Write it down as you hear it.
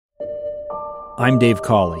I'm Dave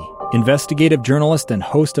Cawley, investigative journalist and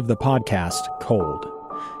host of the podcast Cold.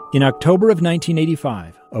 In October of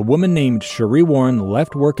 1985, a woman named Cherie Warren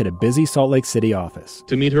left work at a busy Salt Lake City office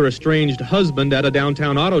to meet her estranged husband at a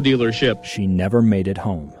downtown auto dealership. She never made it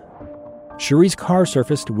home. Cherie's car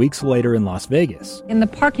surfaced weeks later in Las Vegas. In the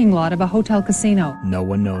parking lot of a hotel casino. No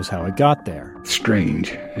one knows how it got there.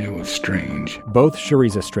 Strange. It was strange. Both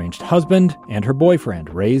Cherie's estranged husband and her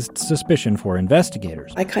boyfriend raised suspicion for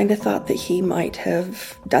investigators. I kind of thought that he might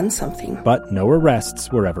have done something. But no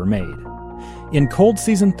arrests were ever made. In Cold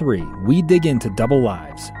Season 3, we dig into double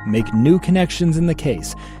lives, make new connections in the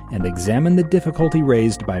case, and examine the difficulty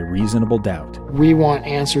raised by reasonable doubt. We want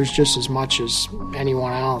answers just as much as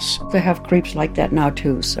anyone else. They have creeps like that now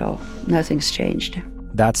too, so nothing's changed.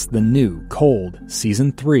 That's the new Cold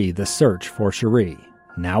Season 3, The Search for Cherie,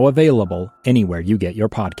 now available anywhere you get your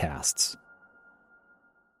podcasts.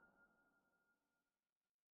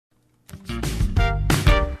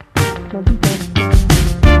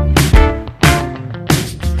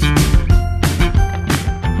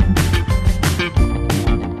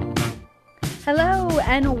 Hello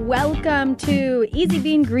and welcome to Easy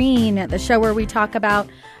Being Green, the show where we talk about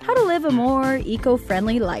how to live a more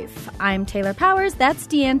eco-friendly life. I'm Taylor Powers, that's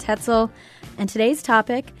Deanne Tetzel, and today's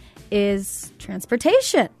topic is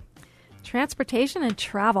transportation. Transportation and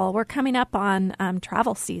travel. We're coming up on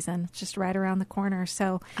travel season. It's just right around the corner.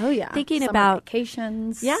 So thinking summer about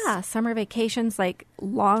vacations. Yeah, summer vacations, like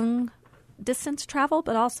long distance travel,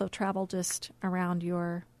 but also travel just around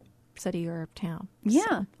your city or town.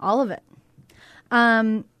 Yeah, all of it.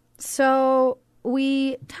 So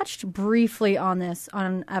we touched briefly on this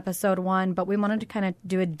on episode 1, but we wanted to kind of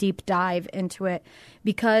do a deep dive into it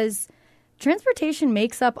because transportation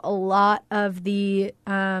makes up a lot of the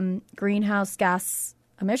greenhouse gas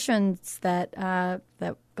emissions that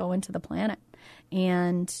go into the planet,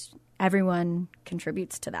 and everyone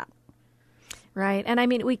contributes to that. Right. And I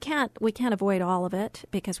mean, we can't avoid all of it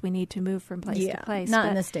because we need to move from place to place. Not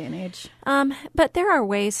in this day and age. But there are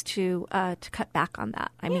ways to cut back on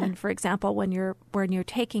that. I mean, for example, when you're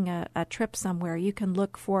taking a trip somewhere, you can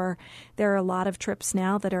look for, there are a lot of trips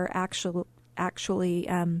now that are actually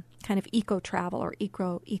kind of eco-travel or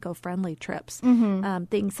eco-friendly trips,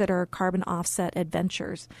 things that are carbon offset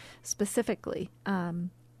adventures specifically.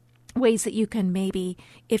 Ways that you can maybe,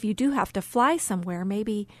 if you do have to fly somewhere,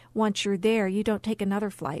 maybe once you're there, you don't take another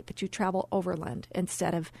flight, but you travel overland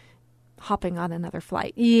instead of hopping on another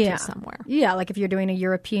flight to somewhere. Yeah, like if you're doing a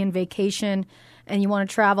European vacation and you want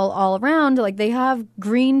to travel all around, like they have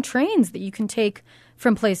green trains that you can take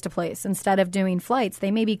from place to place instead of doing flights. They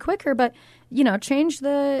may be quicker, but, change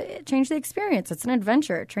the experience. It's an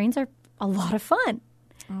adventure. Trains are a lot of fun.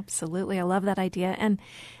 Absolutely. I love that idea. And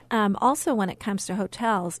also when it comes to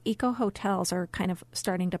hotels, eco-hotels are kind of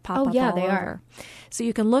starting to pop up all over. Are. So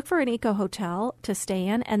you can look for an eco-hotel to stay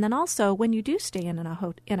in. And then also when you do stay in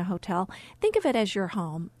a hotel, think of it as your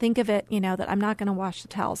home. Think of it, that I'm not going to wash the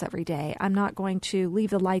towels every day. I'm not going to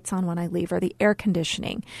leave the lights on when I leave or the air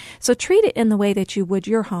conditioning. So treat it in the way that you would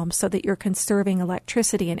your home so that you're conserving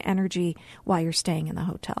electricity and energy while you're staying in the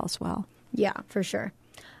hotel as well. Yeah, for sure.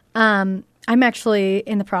 I'm actually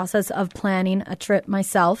in the process of planning a trip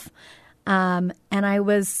myself, and I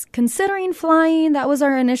was considering flying. That was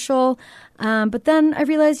our initial, but then I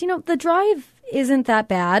realized, the drive isn't that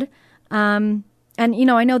bad, and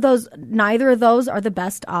I know neither of those are the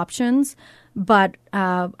best options, but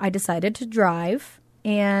I decided to drive,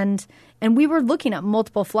 and we were looking at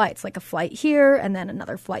multiple flights, like a flight here and then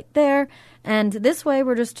another flight there. And this way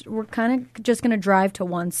we're kind of just going to drive to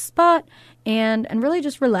one spot and really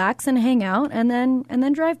just relax and hang out and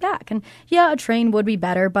then drive back. And yeah, a train would be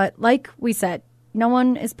better, but like we said, no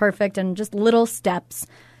one is perfect, and just little steps,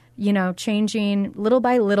 changing little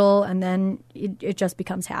by little, and then it just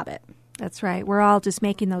becomes habit. That's right. We're all just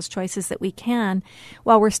making those choices that we can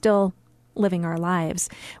while we're still living our lives.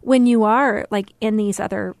 When you are like in these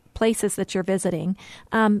other places that you're visiting,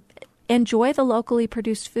 enjoy the locally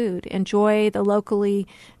produced food, enjoy the local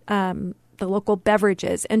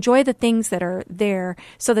beverages, enjoy the things that are there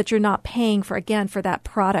so that you're not paying for that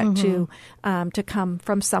product to come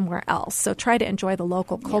from somewhere else. So try to enjoy the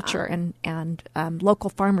local culture and local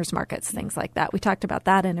farmers markets, things like that. We talked about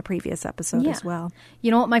that in a previous episode as well.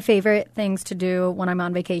 You know what my favorite things to do when I'm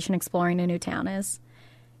on vacation exploring a new town is?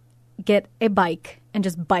 Get a bike and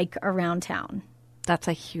just bike around town. That's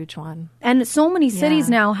a huge one. And so many cities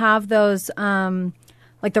now have those,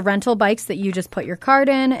 like the rental bikes that you just put your card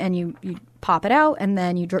in and you pop it out and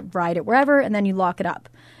then you ride it wherever and then you lock it up.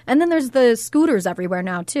 And then there's the scooters everywhere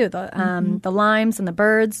now too, the Limes and the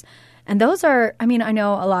Birds. And those are, I mean, I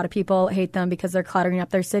know a lot of people hate them because they're cluttering up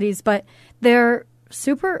their cities, but they're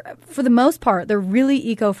super, for the most part, they're really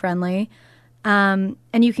eco-friendly. And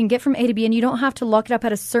you can get from A to B, and you don't have to lock it up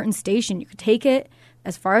at a certain station. You can take it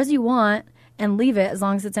as far as you want and leave it as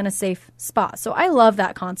long as it's in a safe spot. So I love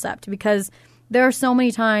that concept because there are so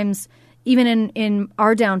many times, even in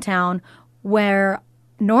our downtown, where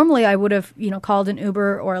normally I would have, called an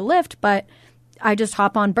Uber or a Lyft, but I just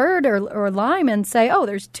hop on Bird or Lime and say, oh,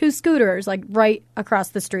 there's 2 scooters like right across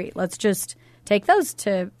the street. Let's just take those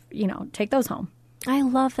take those home. I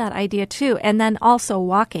love that idea too. And then also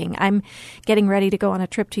walking. I'm getting ready to go on a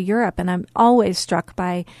trip to Europe, and I'm always struck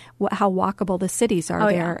by how walkable the cities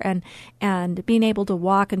are there, and being able to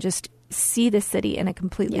walk and just see the city in a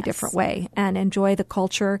completely different way and enjoy the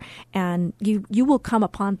culture. And you will come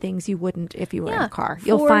upon things you wouldn't if you were in a car.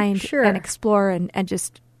 You'll find and explore and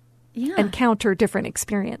just encounter different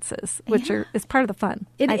experiences, which is part of the fun.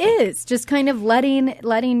 It is just kind of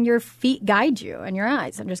letting your feet guide you and your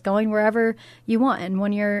eyes, and just going wherever you want. And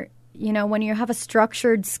when you're, when you have a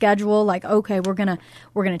structured schedule, like, okay, we're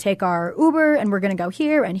gonna take our Uber and we're gonna go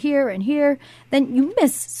here and here and here, then you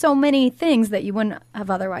miss so many things that you wouldn't have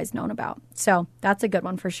otherwise known about. So that's a good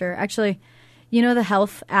one for sure. Actually, the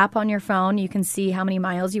health app on your phone, you can see how many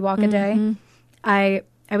miles you walk a day.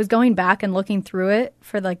 I was going back and looking through it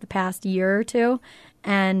for like the past year or two,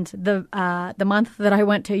 and the month that I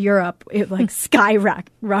went to Europe, it like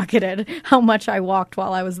skyrocketed how much I walked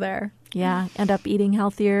while I was there. Yeah, end up eating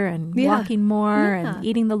healthier and walking more and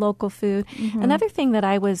eating the local food. Mm-hmm. Another thing that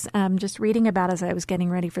I was just reading about as I was getting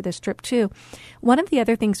ready for this trip too, one of the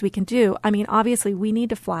other things we can do, I mean, obviously we need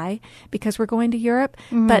to fly because we're going to Europe,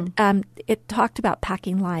 but it talked about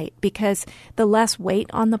packing light because the less weight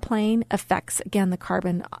on the plane affects, again, the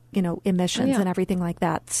carbon, emissions and everything like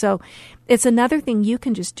that. So it's another thing you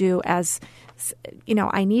can just do as,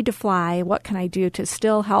 I need to fly. What can I do to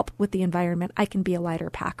still help with the environment? I can be a lighter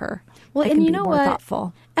packer. Well, I can be more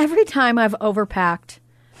thoughtful. Every time I've overpacked,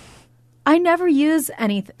 I never use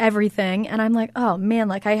everything. And I'm like, oh, man,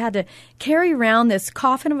 like I had to carry around this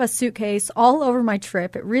coffin of a suitcase all over my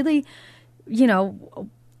trip. It really,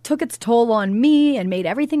 took its toll on me and made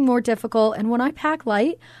everything more difficult. And when I pack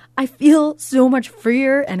light, I feel so much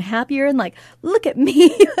freer and happier and like, look at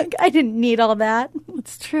me. Like I didn't need all that.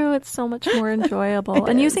 It's true. It's so much more enjoyable.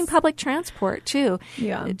 And using public transport too.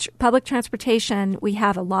 Yeah. Public transportation, we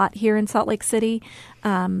have a lot here in Salt Lake City.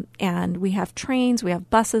 And we have trains, we have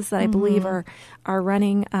buses that I believe are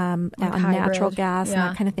running on natural gas and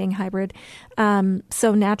that kind of thing, hybrid.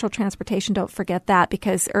 So natural transportation, don't forget that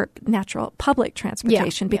or natural public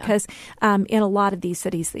transportation because in a lot of these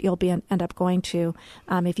cities that you'll end up going to,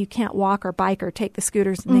 if you can't walk or bike or take the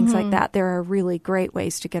scooters and things like that, there are really great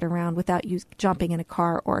ways to get around without you jumping in a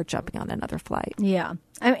car or jumping on another flight. Yeah.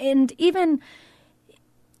 And even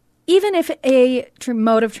if a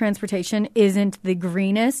mode of transportation isn't the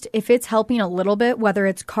greenest, if it's helping a little bit, whether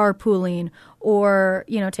it's carpooling or,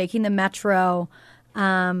 taking the metro,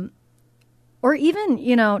 or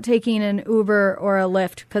even, taking an Uber or a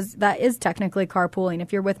Lyft, because that is technically carpooling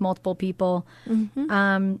if you're with multiple people.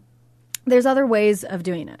 There's other ways of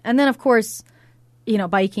doing it. And then, of course,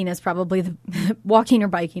 biking is probably walking or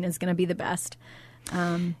biking is going to be the best.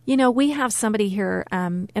 We have somebody here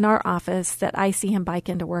in our office that I see him bike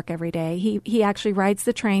into work every day. He actually rides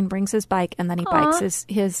the train, brings his bike, and then he bikes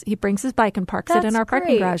he brings his bike and parks it in our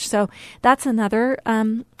parking garage. So that's another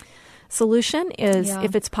solution is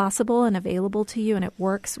if it's possible and available to you and it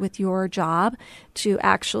works with your job to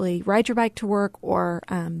actually ride your bike to work or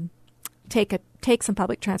take some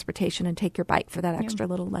public transportation and take your bike for that extra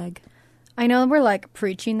little leg. I know we're like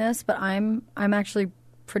preaching this, but I'm actually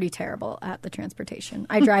pretty terrible at the transportation.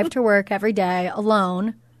 I drive to work every day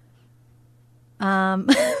alone.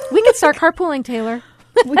 We could start carpooling, Taylor.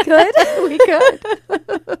 We could.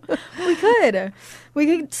 We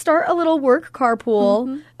could start a little work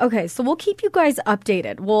carpool. Okay, so we'll keep you guys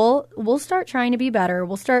updated. We'll start trying to be better.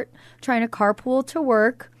 We'll start trying to carpool to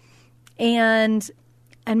work, and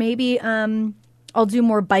maybe I'll do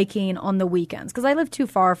more biking on the weekends because I live too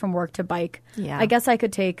far from work to bike. Yeah, I guess I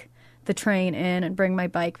could take the train in and bring my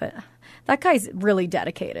bike, but that guy's really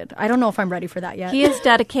dedicated. I don't know if I'm ready for that yet. He is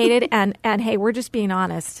dedicated, and hey, we're just being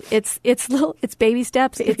honest. It's baby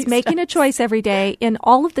steps. It's making a choice every day in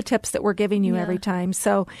all of the tips that we're giving you every time.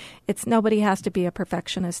 So nobody has to be a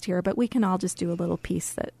perfectionist here, but we can all just do a little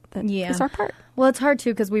piece that is our part. Well, it's hard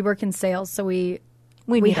too because we work in sales, so we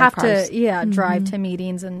have to drive to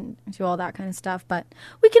meetings and do all that kind of stuff. But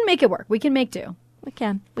we can make it work. We can make do. We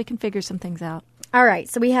can figure some things out. All right,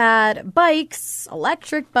 so we had bikes,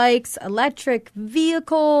 electric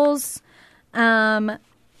vehicles.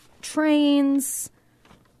 trains.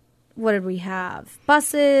 What did we have?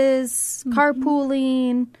 Buses,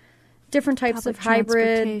 carpooling, different types Public of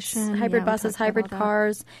hybrid buses, hybrid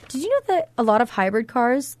cars. Did you know that a lot of hybrid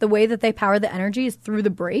cars, the way that they power the energy is through the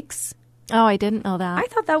brakes? Oh, I didn't know that. I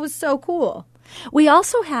thought that was so cool. We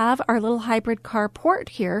also have our little hybrid car port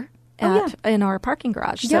here in our parking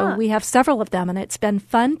garage. So we have several of them, and it's been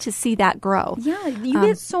fun to see that grow. Yeah, you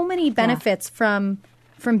get so many benefits from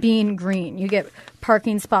being green. You get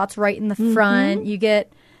parking spots right in the front. You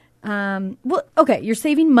get, you're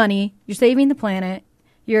saving money. You're saving the planet.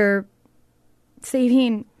 You're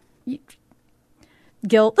saving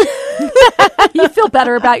guilt. You feel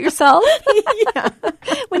better about yourself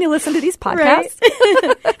when you listen to these podcasts.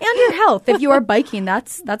 Right. And your health. If you are biking,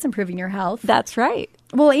 that's improving your health. That's right.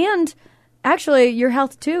 Well, and actually your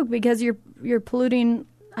health too, because you're polluting.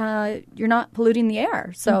 You're not polluting the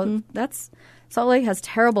air. So Salt Lake has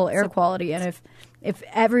terrible air quality, and if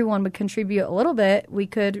everyone would contribute a little bit, we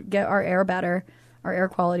could get our air better, our air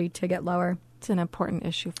quality to get lower. It's an important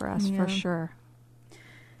issue for us, for sure.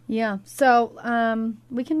 Yeah, so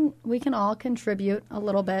we can all contribute a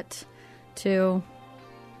little bit to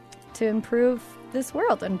improve this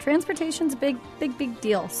world, and transportation's a big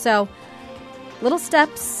deal. So little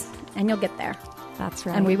steps, and you'll get there. That's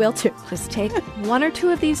right, and we will too. Just take one or two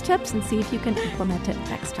of these tips and see if you can implement it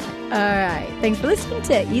next time. All right, thanks for listening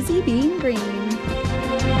to Easy Being Green.